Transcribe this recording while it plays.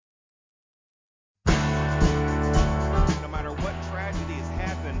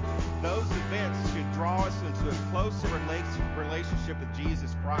relationship with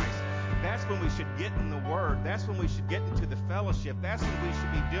Jesus Christ. That's when we should get in the Word. That's when we should get into the fellowship. That's what we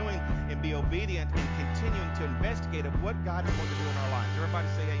should be doing and be obedient and continuing to investigate of what God is going to do in our lives. Everybody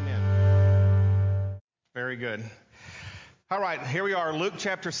say amen. Very good. All right, here we are, Luke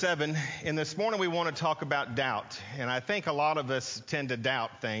chapter 7, and this morning we want to talk about doubt. And I think a lot of us tend to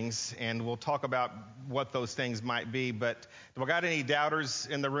doubt things, and we'll talk about what those things might be. But do we got any doubters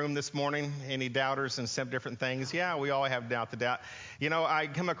in the room this morning? Any doubters in some different things? Yeah, we all have doubt. You know, I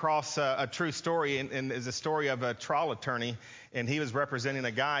come across a true story, and it's a story of a trial attorney, and he was representing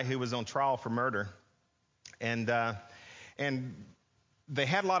a guy who was on trial for murder. And they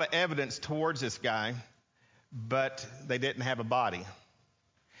had a lot of evidence towards this guy, but they didn't have a body.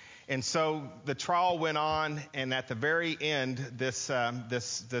 And so the trial went on, and at the very end, this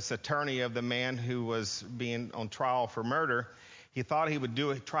attorney of the man who was being on trial for murder, he thought he would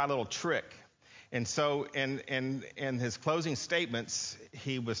try a little trick. And so in his closing statements,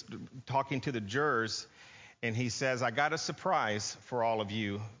 he was talking to the jurors, and he says, "I got a surprise for all of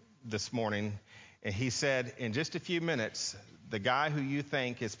you this morning." And he said, "In just a few minutes, the guy who you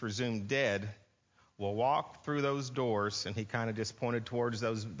think is presumed dead will walk through those doors," and he kind of just pointed towards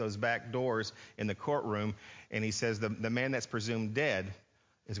those back doors in the courtroom, and he says the man that's presumed dead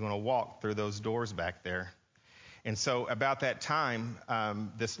is going to walk through those doors back there. And so about that time,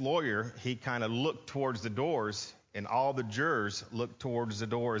 this lawyer, he kind of looked towards the doors, and all the jurors looked towards the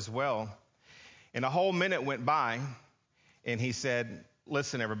door as well. And a whole minute went by, and he said,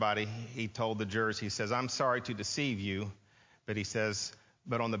 "Listen, everybody," he told the jurors, he says, "I'm sorry to deceive you," but he says,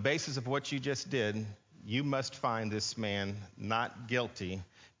 "But on the basis of what you just did, you must find this man not guilty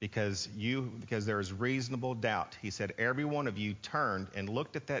because there is reasonable doubt." He said, "Every one of you turned and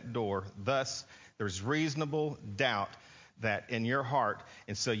looked at that door. Thus, there's reasonable doubt that in your heart,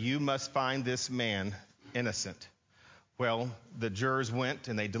 and so you must find this man innocent." Well, the jurors went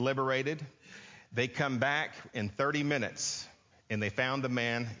and they deliberated. They come back in 30 minutes, and they found the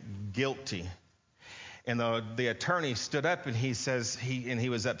man guilty. And the attorney stood up, and he says, he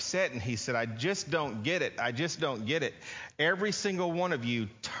was upset, and he said, "I just don't get it. I just don't get it. Every single one of you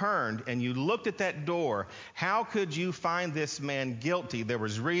turned and you looked at that door. How could you find this man guilty? There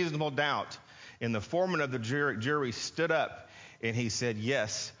was reasonable doubt." And the foreman of the jury stood up, and he said,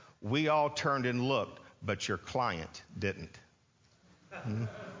 "Yes, we all turned and looked, but your client didn't."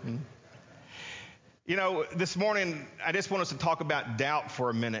 Mm-hmm. You know, this morning, I just want us to talk about doubt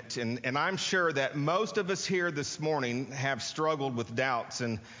for a minute. And I'm sure that most of us here this morning have struggled with doubts.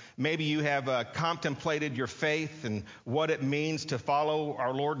 And maybe you have contemplated your faith and what it means to follow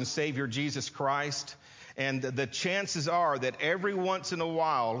our Lord and Savior, Jesus Christ. And the chances are that every once in a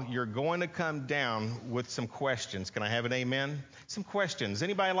while, you're going to come down with some questions. Can I have an amen? Some questions.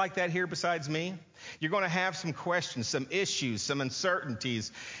 Anybody like that here besides me? You're going to have some questions, some issues, some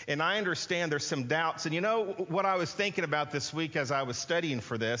uncertainties. And I understand there's some doubts. And you know what I was thinking about this week as I was studying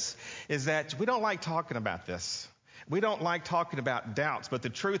for this is that we don't like talking about this. We don't like talking about doubts, but the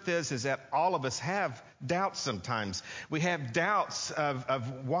truth is that all of us have doubts sometimes. We have doubts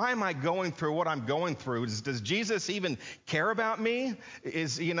of why am I going through what I'm going through? Does Jesus even care about me?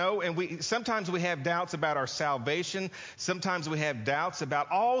 And sometimes we have doubts about our salvation. Sometimes we have doubts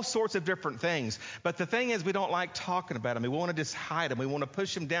about all sorts of different things. But the thing is, we don't like talking about them. We want to just hide them. We want to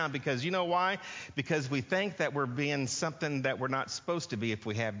push them down because you know why? Because we think that we're being something that we're not supposed to be if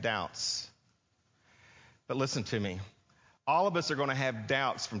we have doubts. But listen to me. All of us are going to have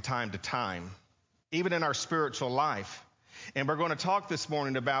doubts from time to time, even in our spiritual life. And we're going to talk this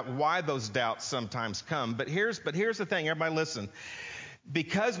morning about why those doubts sometimes come. But here's the thing. Everybody listen.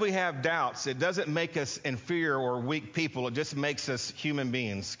 Because we have doubts, it doesn't make us inferior or weak people. It just makes us human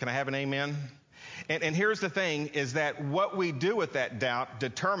beings. Can I have an amen? And here's the thing, is that what we do with that doubt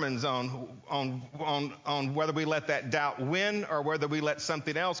determines on whether we let that doubt win or whether we let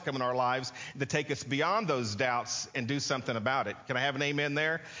something else come in our lives to take us beyond those doubts and do something about it. Can I have an amen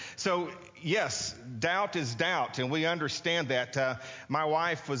there? So, yes, doubt is doubt, and we understand that. My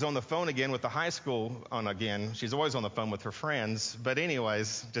wife was on the phone again with the high school again. She's always on the phone with her friends. But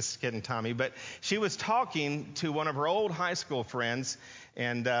anyways, just kidding, Tommy. But she was talking to one of her old high school friends,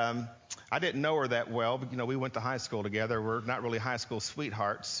 and I didn't know her that well, but, we went to high school together. We're not really high school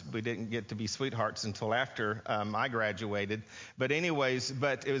sweethearts. We didn't get to be sweethearts until after I graduated. But anyways,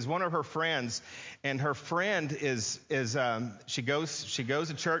 it was one of her friends, and her friend she goes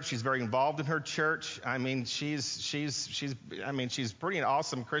to church. She's very involved in her church. I mean, she's a pretty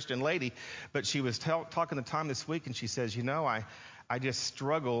awesome Christian lady. But she was talking to Tom this week, and she says, I just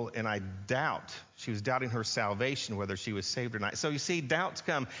struggle and I doubt. She was doubting her salvation, whether she was saved or not. So you see, doubts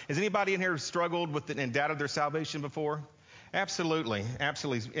come. Has anybody in here struggled with and doubted their salvation before? Absolutely,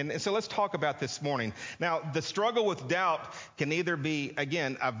 absolutely. And so let's talk about this morning. Now, the struggle with doubt can either be,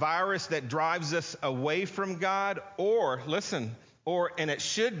 again, a virus that drives us away from God, or, listen, and it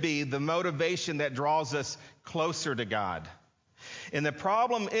should be the motivation that draws us closer to God. And the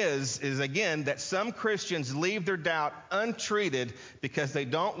problem is again, that some Christians leave their doubt untreated because they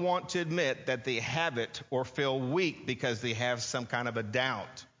don't want to admit that they have it, or feel weak because they have some kind of a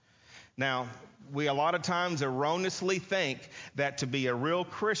doubt. Now, we a lot of times erroneously think that to be a real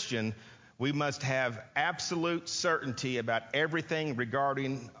Christian, we must have absolute certainty about everything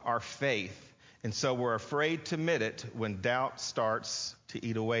regarding our faith. And so we're afraid to admit it when doubt starts to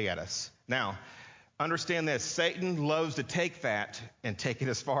eat away at us. Now, understand this: Satan loves to take that and take it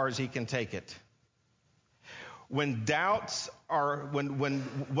as far as he can take it. When doubts are, let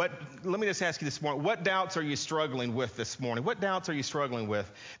me just ask you this morning, what doubts are you struggling with this morning? What doubts are you struggling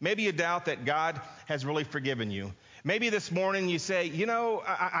with? Maybe you doubt that God has really forgiven you. Maybe this morning you say,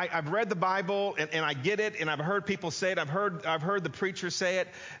 I've read the Bible and I get it, and I've heard people say it, I've heard the preacher say it,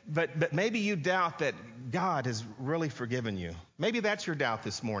 but maybe you doubt that God has really forgiven you. Maybe that's your doubt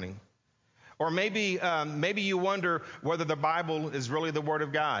this morning. Or maybe you wonder whether the Bible is really the Word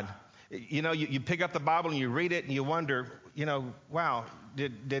of God. You pick up the Bible and you read it and you wonder, wow,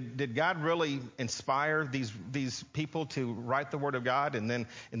 did God really inspire these people to write the Word of God and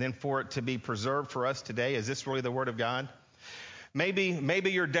then for it to be preserved for us today? Is this really the Word of God?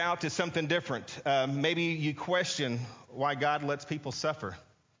 Maybe your doubt is something different. Maybe you question why God lets people suffer.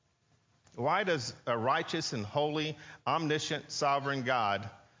 Why does a righteous and holy, omniscient, sovereign God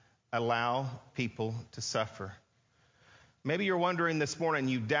allow people to suffer? Maybe you're wondering this morning,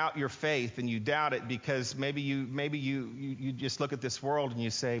 you doubt your faith, and you doubt it because maybe you just look at this world and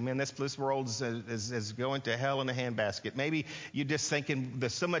you say, man, this world is going to hell in a handbasket. Maybe you're just thinking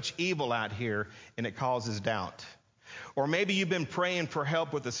there's so much evil out here and it causes doubt. Or maybe you've been praying for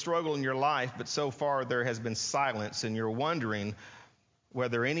help with a struggle in your life, but so far there has been silence, and you're wondering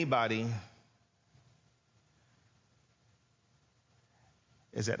whether anybody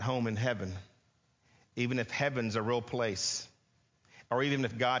is at home in heaven. Even if heaven's a real place, or even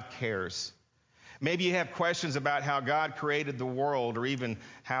if God cares. Maybe you have questions about how God created the world, or even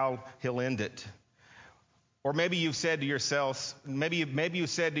how he'll end it. Or maybe you've said to yourself,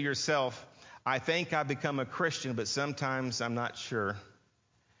 I think I've become a Christian, but sometimes I'm not sure.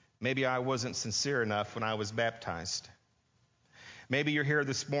 Maybe I wasn't sincere enough when I was baptized. Maybe you're here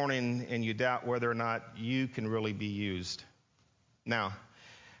this morning and you doubt whether or not you can really be used. Now,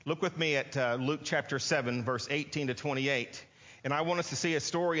 look with me at Luke chapter 7, verse 18 to 28. And I want us to see a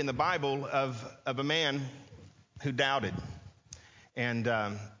story in the Bible of a man who doubted. And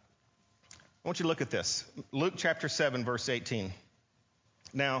I want you to look at this. Luke chapter 7, verse 18.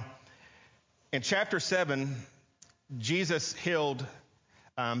 Now, in chapter 7, Jesus healed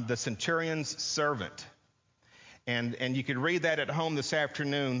the centurion's servant. And you could read that at home this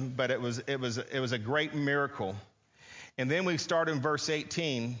afternoon, but it was a great miracle. And then we start in verse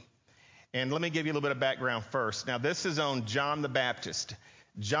 18, and let me give you a little bit of background first. Now, this is on John the Baptist.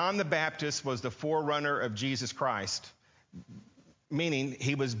 John the Baptist was the forerunner of Jesus Christ, meaning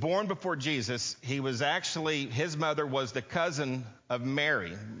he was born before Jesus. His mother was the cousin of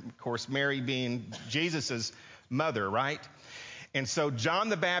Mary. Of course, Mary being Jesus's mother, right? And so John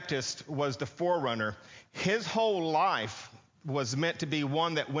the Baptist was the forerunner. His whole life was meant to be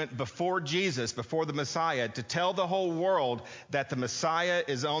one that went before Jesus, before the Messiah, to tell the whole world that the Messiah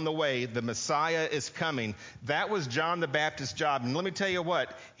is on the way, the Messiah is coming. That was John the Baptist's job. And let me tell you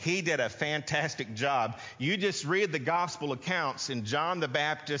what, he did a fantastic job. You just read the gospel accounts, and John the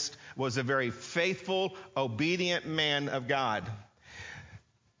Baptist was a very faithful, obedient man of God.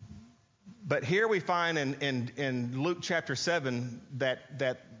 But here we find in Luke chapter 7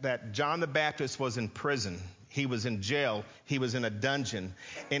 that John the Baptist was in prison. He was in jail. He was in a dungeon.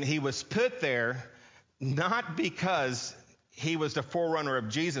 And he was put there not because he was the forerunner of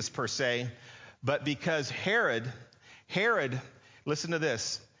Jesus per se, but because Herod, listen to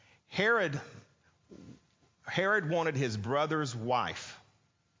this, Herod wanted his brother's wife.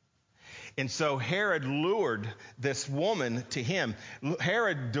 And so Herod lured this woman to him.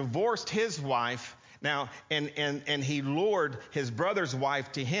 Herod divorced his wife. Now, and he lured his brother's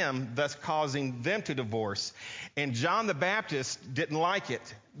wife to him, thus causing them to divorce. And John the Baptist didn't like it.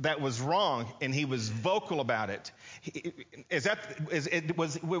 That was wrong, and he was vocal about it.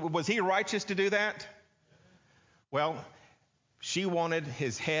 Was he righteous to do that? Well, she wanted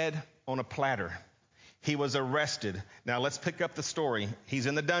his head on a platter. He was arrested. Now, let's pick up the story. He's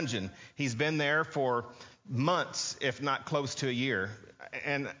in the dungeon. He's been there for months, if not close to a year.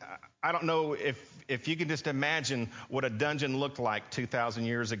 And I don't know if if you can just imagine what a dungeon looked like 2,000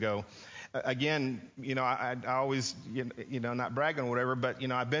 years ago. Again, I always, not bragging or whatever, but,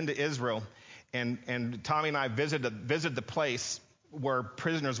 I've been to Israel, and Tommy and I visited the place where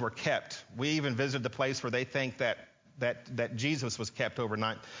prisoners were kept. We even visited the place where they think that Jesus was kept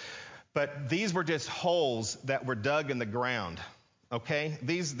overnight. But these were just holes that were dug in the ground. Okay,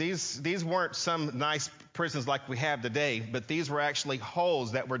 these weren't some nice prisons like we have today, but these were actually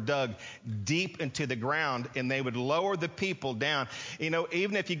holes that were dug deep into the ground, and they would lower the people down.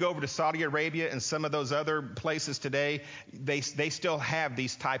 Even if you go over to Saudi Arabia and some of those other places today, they still have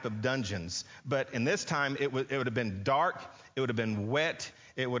these type of dungeons. But in this time, it would have been dark, it would have been wet,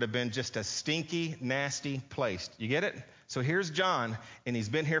 it would have been just a stinky, nasty place. You get it? So here's John, and he's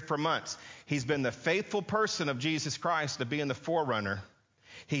been here for months. He's been the faithful person of Jesus Christ to being the forerunner.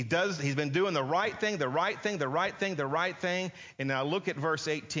 He's been doing the right thing. And now look at verse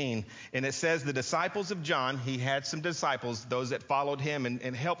 18. And it says the disciples of John, he had some disciples, those that followed him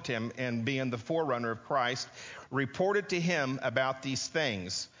and helped him in being the forerunner of Christ, reported to him about these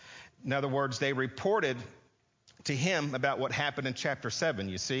things. In other words, they reported to him about what happened in chapter 7.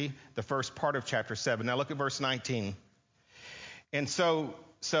 You see, the first part of chapter 7. Now look at verse 19. And so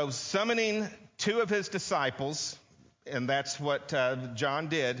summoning two of his disciples, and that's what John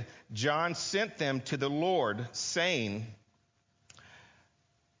did, John sent them to the Lord, saying,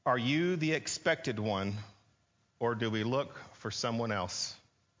 "Are you the expected one, or do we look for someone else?"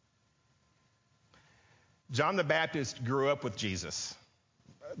 John the Baptist grew up with Jesus.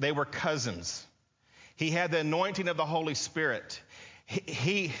 They were cousins. He had the anointing of the Holy Spirit.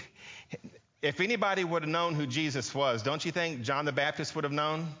 If anybody would have known who Jesus was, don't you think John the Baptist would have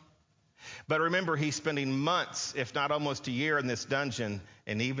known? But remember, he's spending months, if not almost a year, in this dungeon,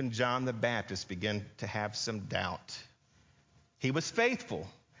 and even John the Baptist began to have some doubt. He was faithful.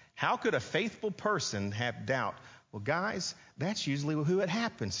 How could a faithful person have doubt? Well, guys, that's usually who it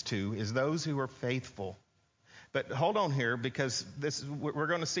happens to, is those who are faithful. But hold on here, because we're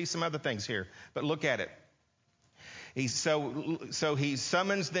going to see some other things here. But look at it. So he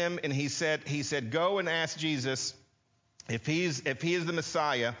summons them, and he said, "Go and ask Jesus if he is the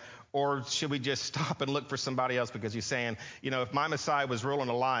Messiah, or should we just stop and look for somebody else?" Because he's saying, if my Messiah was real and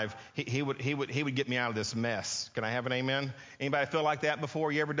alive, he would get me out of this mess. Can I have an amen? Anybody feel like that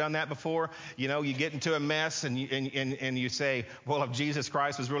before? You ever done that before? You get into a mess and you say, "Well, if Jesus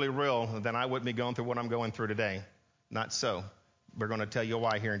Christ was really real, then I wouldn't be going through what I'm going through today." Not so. We're going to tell you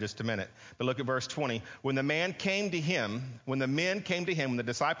why here in just a minute. But look at verse 20. When the men came to him, when the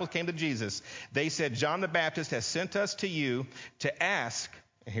disciples came to Jesus, they said, "John the Baptist has sent us to you to ask,"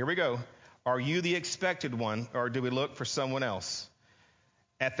 and here we go, "are you the expected one, or do we look for someone else?"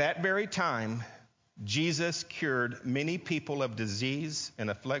 At that very time, Jesus cured many people of disease and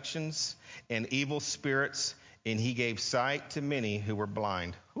afflictions and evil spirits, and he gave sight to many who were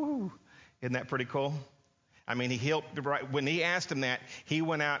blind. Whew. Isn't that pretty cool? I mean, he healed. When he asked him that, he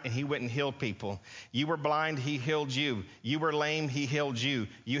went out and he went and healed people. You were blind, he healed you. You were lame, he healed you.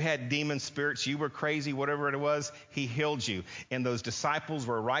 You had demon spirits, you were crazy, whatever it was, he healed you. And those disciples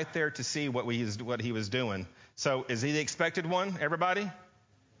were right there to see what he was doing. So is he the expected one, everybody?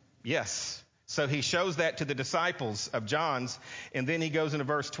 Yes. So he shows that to the disciples of John's, and then he goes into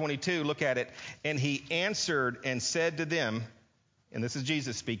verse 22, look at it. And he answered and said to them, and this is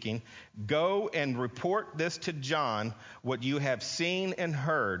Jesus speaking, "Go and report this to John, what you have seen and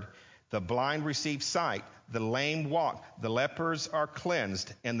heard. The blind receive sight, the lame walk, the lepers are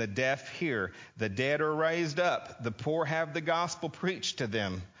cleansed, and the deaf hear. The dead are raised up, the poor have the gospel preached to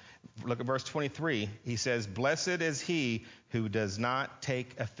them." Look at verse 23. He says, "Blessed is he who does not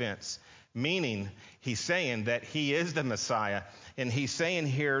take offense." Meaning, he's saying that he is the Messiah. And he's saying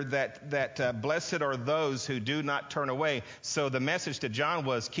here that blessed are those who do not turn away. So the message to John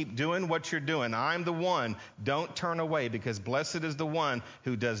was, keep doing what you're doing. I'm the one. Don't turn away, because blessed is the one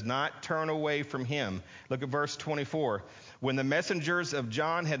who does not turn away from him. Look at verse 24. When the messengers of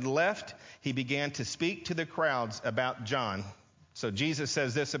John had left, he began to speak to the crowds about John. So Jesus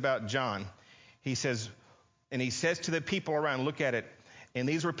says this about John. He says to the people around, look at it. And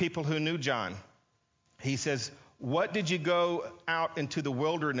these were people who knew John. He says, "What did you go out into the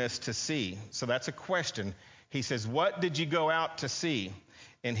wilderness to see?" So that's a question. He says, "What did you go out to see?"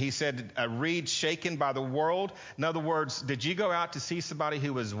 And he said, "A reed shaken by the world." In other words, did you go out to see somebody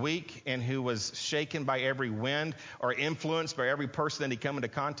who was weak and who was shaken by every wind or influenced by every person that he came into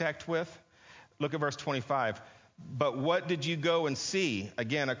contact with? Look at verse 25. But what did you go and see?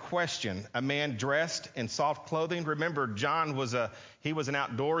 Again, a question. A man dressed in soft clothing. Remember, John was an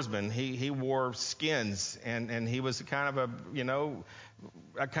outdoorsman. He wore skins, and he was kind of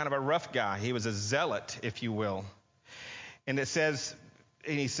a rough guy. He was a zealot, if you will. And he says,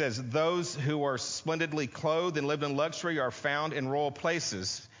 those who are splendidly clothed and live in luxury are found in royal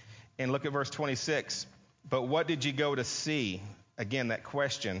places. And look at verse 26. But what did you go to see? Again, that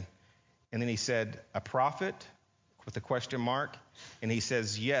question. And then he said, a prophet? With a question mark. And he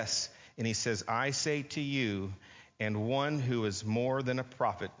says, yes. And he says, I say to you, and one who is more than a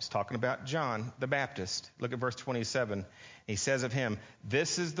prophet. He's talking about John the Baptist. Look at verse 27. He says of him,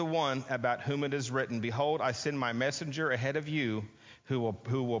 this is the one about whom it is written, behold, I send my messenger ahead of you who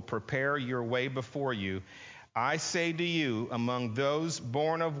will prepare your way before you. I say to you, among those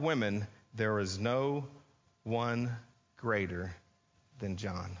born of women, there is no one greater than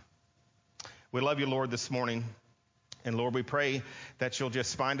John. We love you, Lord, this morning. And Lord, we pray that you'll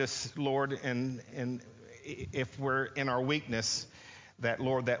just find us, Lord, and if we're in our weakness, that,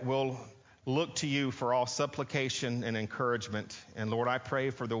 Lord, that we'll look to you for all supplication and encouragement. And Lord, I pray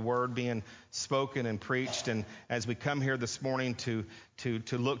for the word being spoken and preached. And as we come here this morning to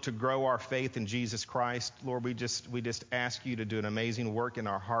look to grow our faith in Jesus Christ, Lord, we just ask you to do an amazing work in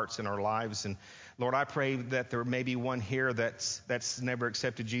our hearts and our lives. And Lord, I pray that there may be one here that's never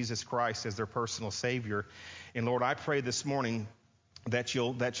accepted Jesus Christ as their personal Savior. And Lord, I pray this morning that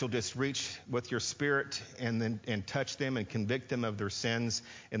you'll just reach with your Spirit and touch them and convict them of their sins,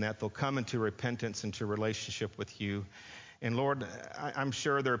 and that they'll come into repentance, into relationship with you. And Lord, I'm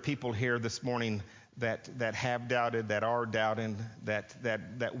sure there are people here this morning that have doubted, that are doubting,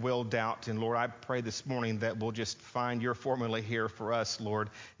 that will doubt. And Lord, I pray this morning that we'll just find your formula here for us, Lord,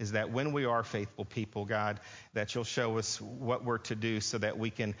 is that when we are faithful people, God, that you'll show us what we're to do so that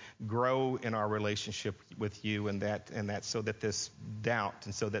we can grow in our relationship with you, and that so that this doubt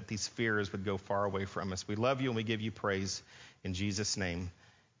and so that these fears would go far away from us. We love you and we give you praise in Jesus' name.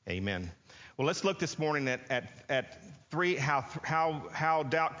 Amen. Well, let's look this morning at how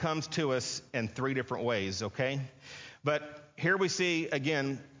doubt comes to us in three different ways, okay? But here we see,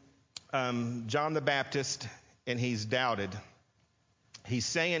 again, John the Baptist, and he's doubted. He's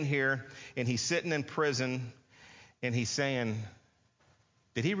saying here, and he's sitting in prison, and he's saying,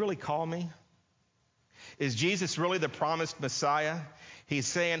 did he really call me? Is Jesus really the promised Messiah? He's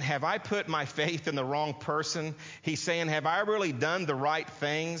saying, have I put my faith in the wrong person? He's saying, have I really done the right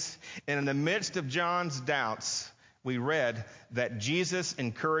things? And in the midst of John's doubts, we read that Jesus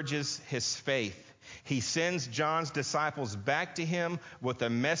encourages his faith. He sends John's disciples back to him with a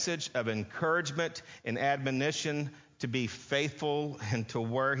message of encouragement and admonition to be faithful and to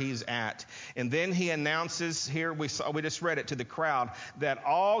where he's at. And then he announces here, we just read it to the crowd, that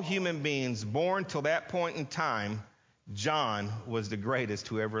all human beings born till that point in time, John was the greatest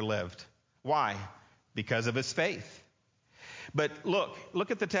who ever lived. Why? Because of his faith. But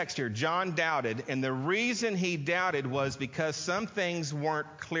look at the text here. John doubted, and the reason he doubted was because some things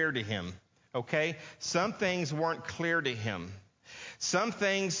weren't clear to him. Okay? Some things weren't clear to him. Some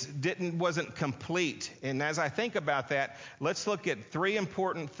things wasn't complete. And as I think about that, let's look at three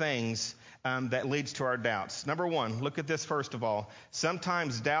important things that leads to our doubts. Number one, look at this first of all.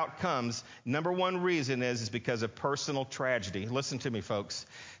 Sometimes doubt comes. Number one reason is because of personal tragedy. Listen to me, folks.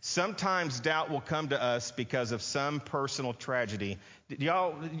 Sometimes doubt will come to us because of some personal tragedy. Did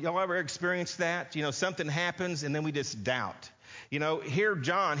y'all ever experience that? You know, something happens and then we just doubt. You know, here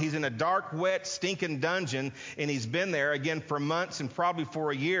John, he's in a dark, wet, stinking dungeon, and he's been there again for months and probably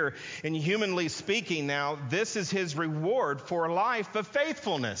for a year. And humanly speaking now, this is his reward for a life of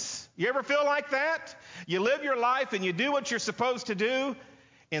faithfulness. You ever feel like that? You live your life and you do what you're supposed to do,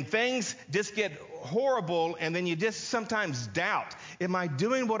 and things just get horrible, and then you just sometimes doubt. Am I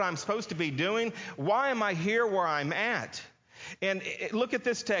doing what I'm supposed to be doing? Why am I here where I'm at? And look at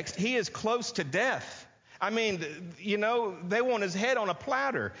this text. He is close to death. I mean, you know, they want his head on a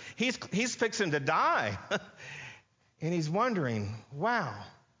platter. He's fixing to die. And he's wondering, wow,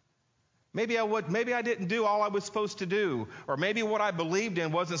 maybe I didn't do all I was supposed to do, or maybe what I believed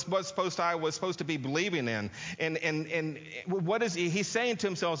in wasn't what I was supposed to be believing in. And what is he's saying to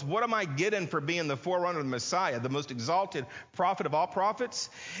himself, what am I getting for being the forerunner of the Messiah, the most exalted prophet of all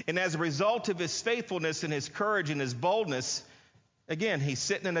prophets? And as a result of his faithfulness and his courage and his boldness, again, he's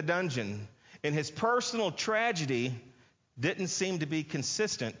sitting in a dungeon. And his personal tragedy didn't seem to be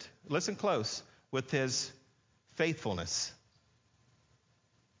consistent, listen close, with his faithfulness.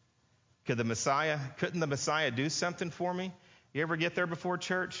 Couldn't the Messiah do something for me? You ever get there before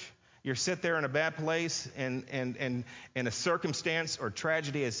church? You sit there in a bad place and a circumstance or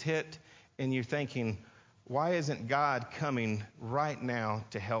tragedy has hit, and you're thinking, why isn't God coming right now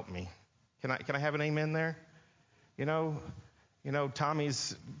to help me? Can I have an amen there? You know,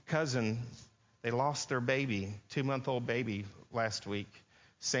 Tommy's cousin, they lost their baby, 2-month-old baby last week.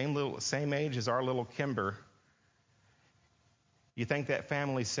 Same age as our little Kimber. You think that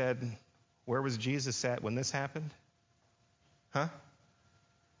family said, where was Jesus at when this happened? Huh?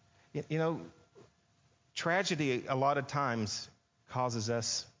 You know, tragedy a lot of times causes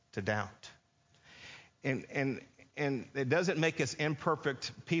us to doubt. And it doesn't make us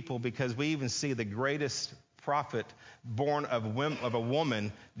imperfect people, because we even see the greatest prophet born of a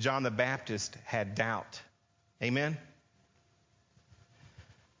woman, John the Baptist, had doubt. Amen?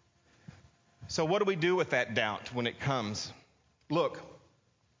 So what do we do with that doubt when it comes? Look,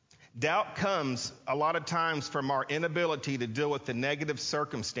 doubt comes a lot of times from our inability to deal with the negative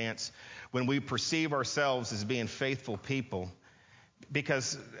circumstance when we perceive ourselves as being faithful people.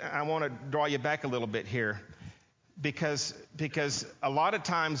 Because I want to draw you back a little bit here. Because a lot of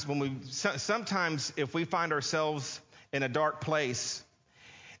times sometimes if we find ourselves in a dark place,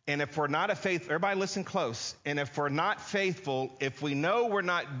 and if we're not everybody listen close, and if we're not faithful, if we know we're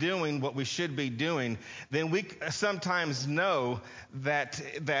not doing what we should be doing, then we sometimes know that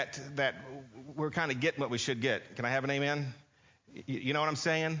we're kind of getting what we should get. Can I have an amen? You know what I'm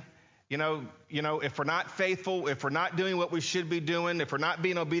saying? You know, if we're not faithful, if we're not doing what we should be doing, if we're not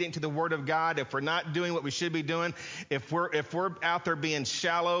being obedient to the Word of God, if we're not doing what we should be doing, if we're out there being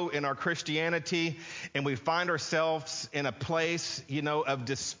shallow in our Christianity, and we find ourselves in a place, you know, of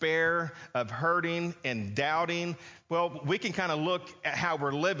despair, of hurting and doubting, well, we can kind of look at how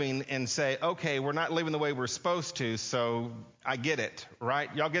we're living and say, okay, we're not living the way we're supposed to, so I get it, right?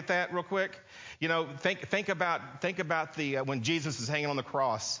 Y'all get that real quick? You know, think about the when Jesus is hanging on the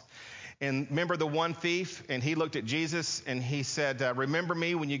cross. And remember the one thief, and he looked at Jesus and he said, remember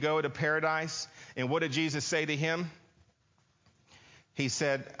me when you go to paradise. And what did Jesus say to him? He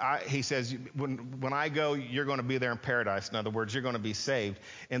says, when I go, you're going to be there in paradise. In other words, you're going to be saved.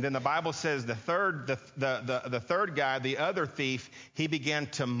 And then the Bible says the third guy, the other thief, he began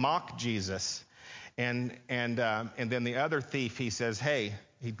to mock Jesus. And then the other thief, he says, hey,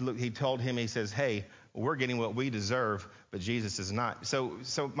 he told him, he says, hey, we're getting what we deserve, but Jesus is not. So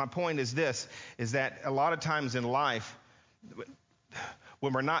my point is this, is that a lot of times in life,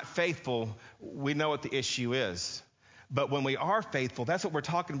 when we're not faithful, we know what the issue is. But when we are faithful, that's what we're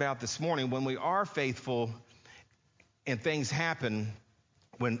talking about this morning. When we are faithful and things happen,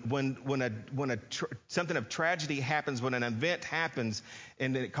 when something of tragedy happens, when an event happens,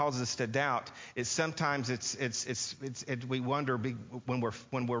 and it causes us to doubt, we wonder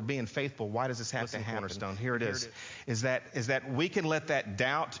when we're being faithful, why does this have to happen? Cornerstone, here it is. Is that we can let that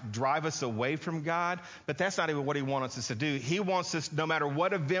doubt drive us away from God, but that's not even what He wants us to do. He wants us, no matter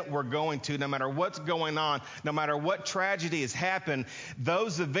what event we're going to, no matter what's going on, no matter what tragedy has happened,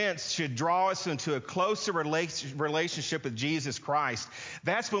 those events should draw us into a closer relationship with Jesus Christ.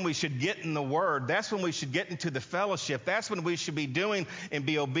 That's when we should get in the Word. That's when we should get into the fellowship. That's when we should be doing and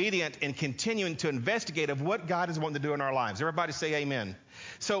be obedient and continuing to investigate of what God is wanting to do in our lives. Everybody say amen.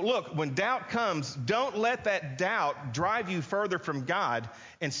 So look, when doubt comes, don't let that doubt drive you further from God.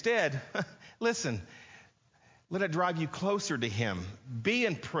 Instead, listen, let it drive you closer to Him. Be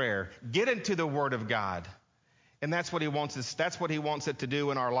in prayer. Get into the Word of God. And that's what He wants us. That's what He wants it to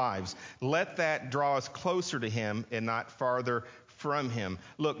do in our lives. Let that draw us closer to Him and not farther from Him.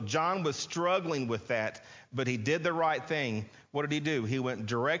 Look, John was struggling with that, but he did the right thing. What did he do? He went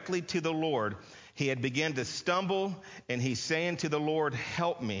directly to the Lord. He had begun to stumble, and he's saying to the Lord,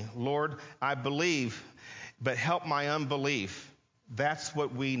 help me. Lord, I believe, but help my unbelief. That's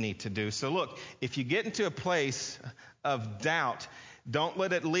what we need to do. So look, if you get into a place of doubt, don't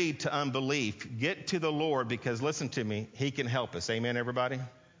let it lead to unbelief. Get to the Lord, because listen to me, He can help us. Amen, everybody?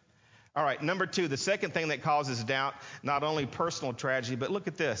 All right, number 2, the second thing that causes doubt, not only personal tragedy, but look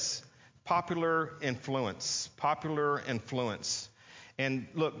at this, popular influence. Popular influence. And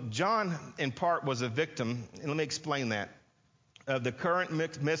look, John, in part, was a victim, and let me explain that, of the current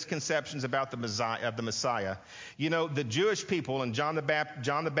misconceptions about the Messiah. You know, the Jewish people, and John the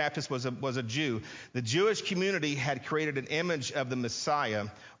Baptist was a Jew. The Jewish community had created an image of the Messiah,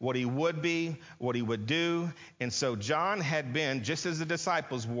 what He would be, what He would do. And so John had been, just as the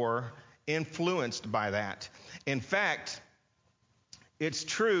disciples were, influenced by that. In fact, it's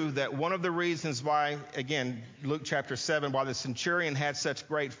true that one of the reasons why, again, Luke chapter 7, why the centurion had such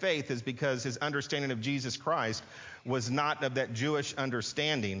great faith is because his understanding of Jesus Christ was not of that Jewish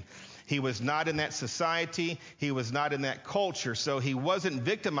understanding. He was not in that society. He was not in that culture. So he wasn't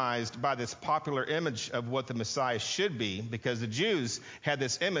victimized by this popular image of what the Messiah should be, because the Jews had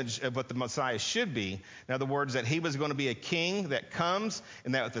this image of what the Messiah should be. In other words, that he was going to be a king that comes,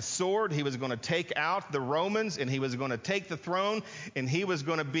 and that with the sword he was going to take out the Romans, and he was going to take the throne, and he was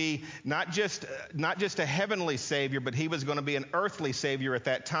going to be not just a heavenly savior, but he was going to be an earthly savior at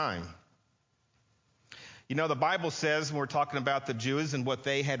that time. You know, the Bible says, when we're talking about the Jews and what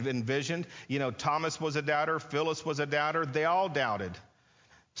they had envisioned, you know, Thomas was a doubter, Phyllis was a doubter, they all doubted.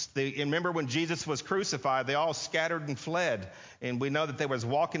 And remember when Jesus was crucified, they all scattered and fled. And we know that they was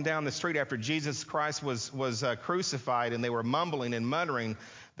walking down the street after Jesus Christ was crucified, and they were mumbling and muttering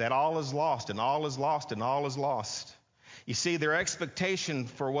that all is lost, and all is lost, and all is lost. You see, their expectation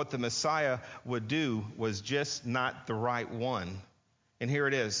for what the Messiah would do was just not the right one. And here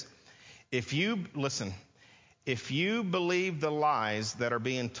it is. If you believe the lies that are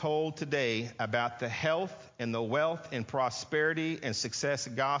being told today about the health and the wealth and prosperity and success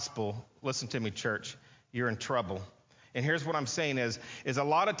gospel, listen to me, church, you're in trouble. And here's what I'm saying is a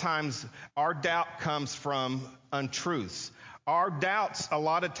lot of times our doubt comes from untruths. Our doubts a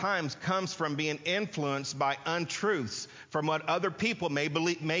lot of times comes from being influenced by untruths, from what other people may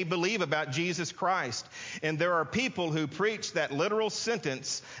believe about Jesus Christ. And there are people who preach that literal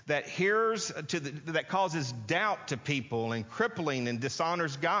sentence that that causes doubt to people and crippling and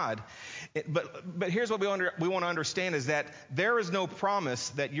dishonors God. But here's what we want to understand is that there is no promise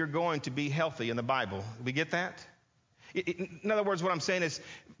that you're going to be healthy in the Bible. We get that? In other words, what I'm saying is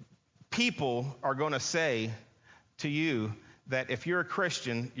people are going to say to you that if you're a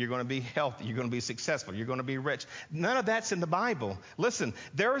Christian, you're going to be healthy, you're going to be successful, you're going to be rich. None of that's in the Bible. Listen,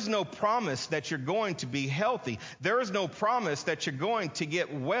 there is no promise that you're going to be healthy. There is no promise that you're going to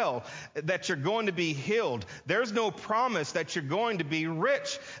get well, that you're going to be healed. There's no promise that you're going to be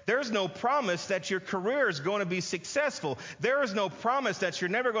rich. There's no promise that your career is going to be successful. There is no promise that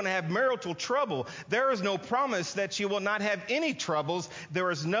you're never going to have marital trouble. There is no promise that you will not have any troubles.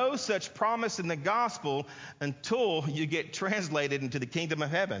 There is no such promise in the gospel until you get translated into the kingdom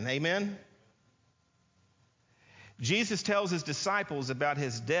of heaven. Amen? Jesus tells his disciples about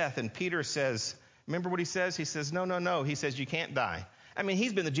his death, and Peter says, remember what he says? He says, no. He says, you can't die. I mean,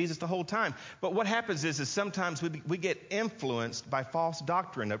 he's been the Jesus the whole time. But what happens is sometimes we get influenced by false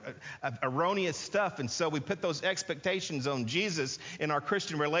doctrine, of erroneous stuff. And so we put those expectations on Jesus in our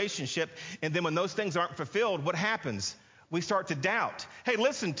Christian relationship. And then when those things aren't fulfilled, what happens? We start to doubt. Hey,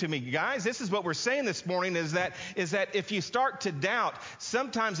 listen to me, guys. This is what we're saying this morning is that if you start to doubt,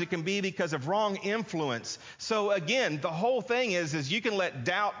 sometimes it can be because of wrong influence. So again, the whole thing is you can let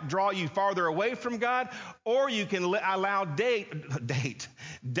doubt draw you farther away from God, or you can allow doubt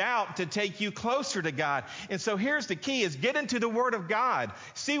to take you closer to God. And so here's the key is get into the Word of God.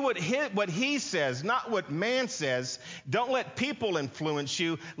 See what He says, not what man says. Don't let people influence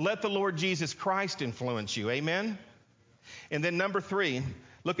you. Let the Lord Jesus Christ influence you. Amen? And then number 3,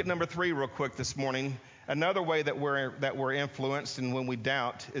 look at number 3 real quick this morning. Another way that we're influenced and when we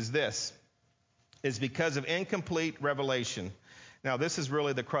doubt is because of incomplete revelation. Now, this is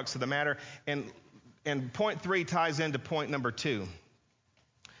really the crux of the matter. And point 3 ties into point number 2.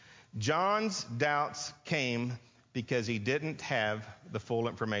 John's doubts came because he didn't have the full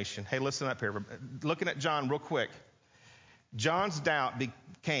information. Hey, listen up here. Looking at John real quick. John's doubt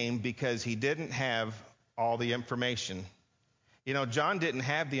came because he didn't have all the information. You know, John didn't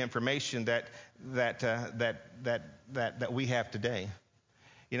have the information that we have today.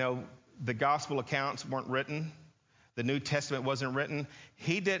 You know, the gospel accounts weren't written. The New Testament wasn't written.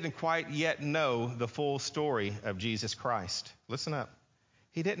 He didn't quite yet know the full story of Jesus Christ. Listen up.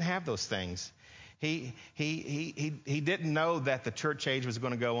 He didn't have those things. He didn't know that the church age was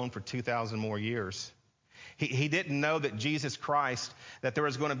going to go on for 2,000 more years. He didn't know that Jesus Christ, that there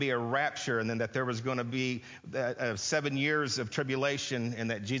was going to be a rapture and then that there was going to be 7 years of tribulation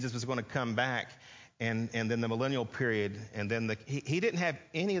and that Jesus was going to come back and then the millennial period. And then he didn't have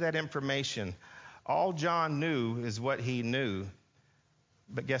any of that information. All John knew is what he knew.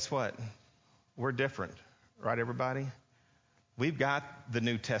 But guess what? We're different, right, everybody? We've got the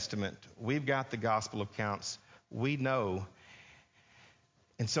New Testament. We've got the gospel accounts. We know.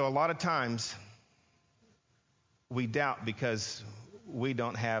 And so a lot of times we doubt because we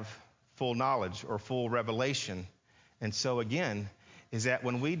don't have full knowledge or full revelation. And so again, is that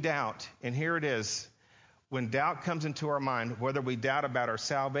when we doubt, and here it is, when doubt comes into our mind, whether we doubt about our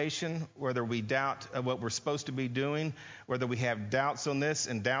salvation, whether we doubt what we're supposed to be doing, whether we have doubts on this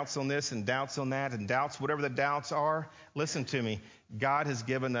and doubts on this and doubts on that and doubts, whatever the doubts are, listen to me. God has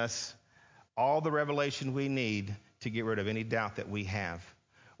given us all the revelation we need to get rid of any doubt that we have.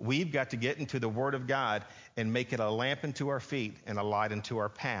 We've got to get into the Word of God and make it a lamp unto our feet and a light unto our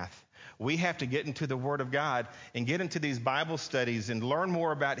path. We have to get into the Word of God and get into these Bible studies and learn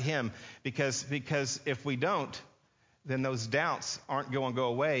more about Him, because if we don't, then those doubts aren't going to go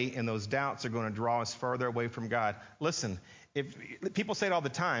away, and those doubts are going to draw us further away from God. Listen, if people say it all the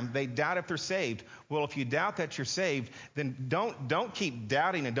time, they doubt if they're saved. Well, if you doubt that you're saved, then don't keep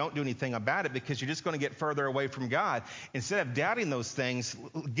doubting and don't do anything about it, because you're just going to get further away from God. Instead of doubting those things,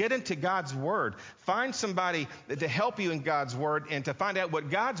 get into God's Word. Find somebody to help you in God's Word and to find out what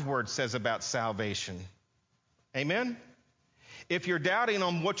God's Word says about salvation. Amen? If you're doubting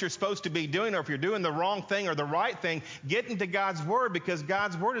on what you're supposed to be doing, or if you're doing the wrong thing or the right thing, get into God's Word, because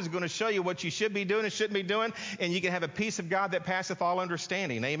God's Word is going to show you what you should be doing and shouldn't be doing, and you can have a peace of God that passeth all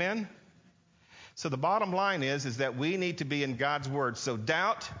understanding. Amen? So the bottom line is that we need to be in God's Word. So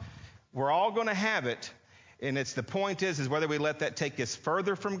doubt, we're all going to have it, and the point is whether we let that take us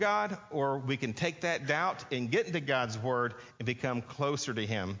further from God, or we can take that doubt and get into God's Word and become closer to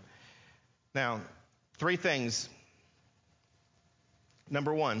Him. Now, 3 things.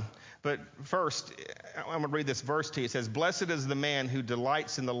 Number 1, but first, I'm going to read this verse to you. It says, "Blessed is the man who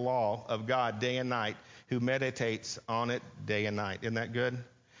delights in the law of God day and night, who meditates on it day and night." Isn't that good?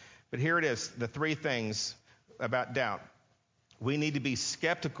 But here it is, the 3 things about doubt. We need to be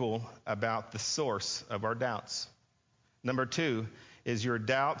skeptical about the source of our doubts. Number 2 is your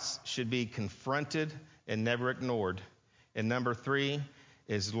doubts should be confronted and never ignored. And number 3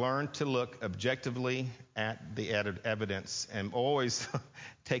 is learn to look objectively at the evidence, and always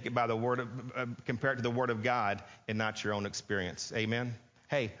take it by the word compare it to the Word of God and not your own experience. Amen?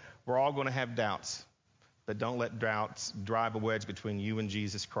 Hey, we're all going to have doubts, but don't let doubts drive a wedge between you and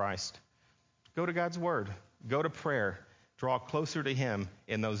Jesus Christ. Go to God's Word. Go to prayer. Draw closer to Him,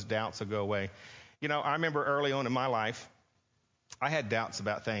 and those doubts will go away. You know, I remember early on in my life, I had doubts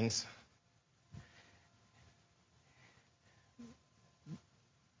about things.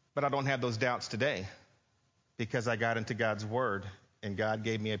 But I don't have those doubts today, because I got into God's Word, and God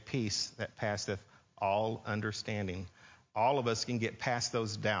gave me a peace that passeth all understanding. All of us can get past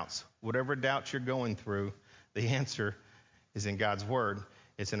those doubts. Whatever doubts you're going through, the answer is in God's Word.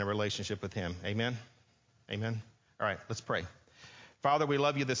 It's in a relationship with Him. Amen? Amen? All right, let's pray. Father, we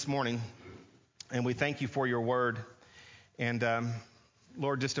love you this morning, and we thank you for your Word. And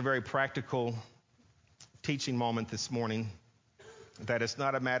Lord, just a very practical teaching moment this morning, that it's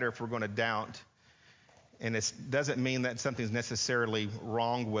not a matter if we're going to doubt, and it doesn't mean that something's necessarily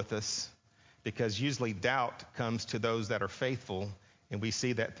wrong with us, because usually doubt comes to those that are faithful, and we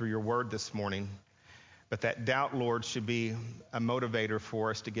see that through your Word this morning. But that doubt, Lord, should be a motivator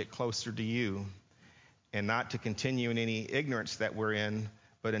for us to get closer to you, and not to continue in any ignorance that we're in,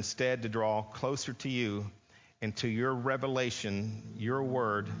 but instead to draw closer to you and to your revelation, your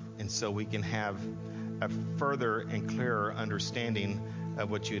Word, and so we can have a further and clearer understanding of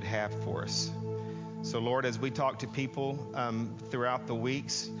what you'd have for us. So, Lord, as we talk to people throughout the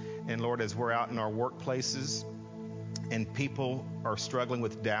weeks, and Lord, as we're out in our workplaces and people are struggling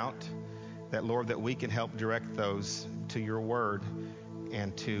with doubt, that, Lord, that we can help direct those to your Word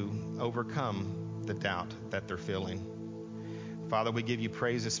and to overcome the doubt that they're feeling. Father, we give you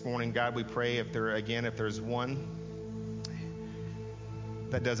praise this morning. God, we pray if there's one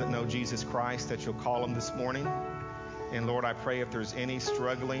that doesn't know Jesus Christ, that you'll call them this morning. And Lord, I pray if there's any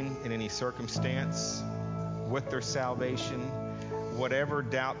struggling in any circumstance with their salvation, whatever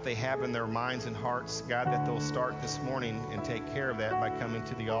doubt they have in their minds and hearts, God, that they'll start this morning and take care of that by coming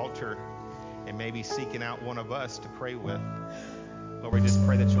to the altar and maybe seeking out one of us to pray with. Lord, we just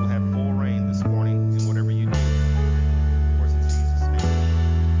pray that you'll have full reign this morning.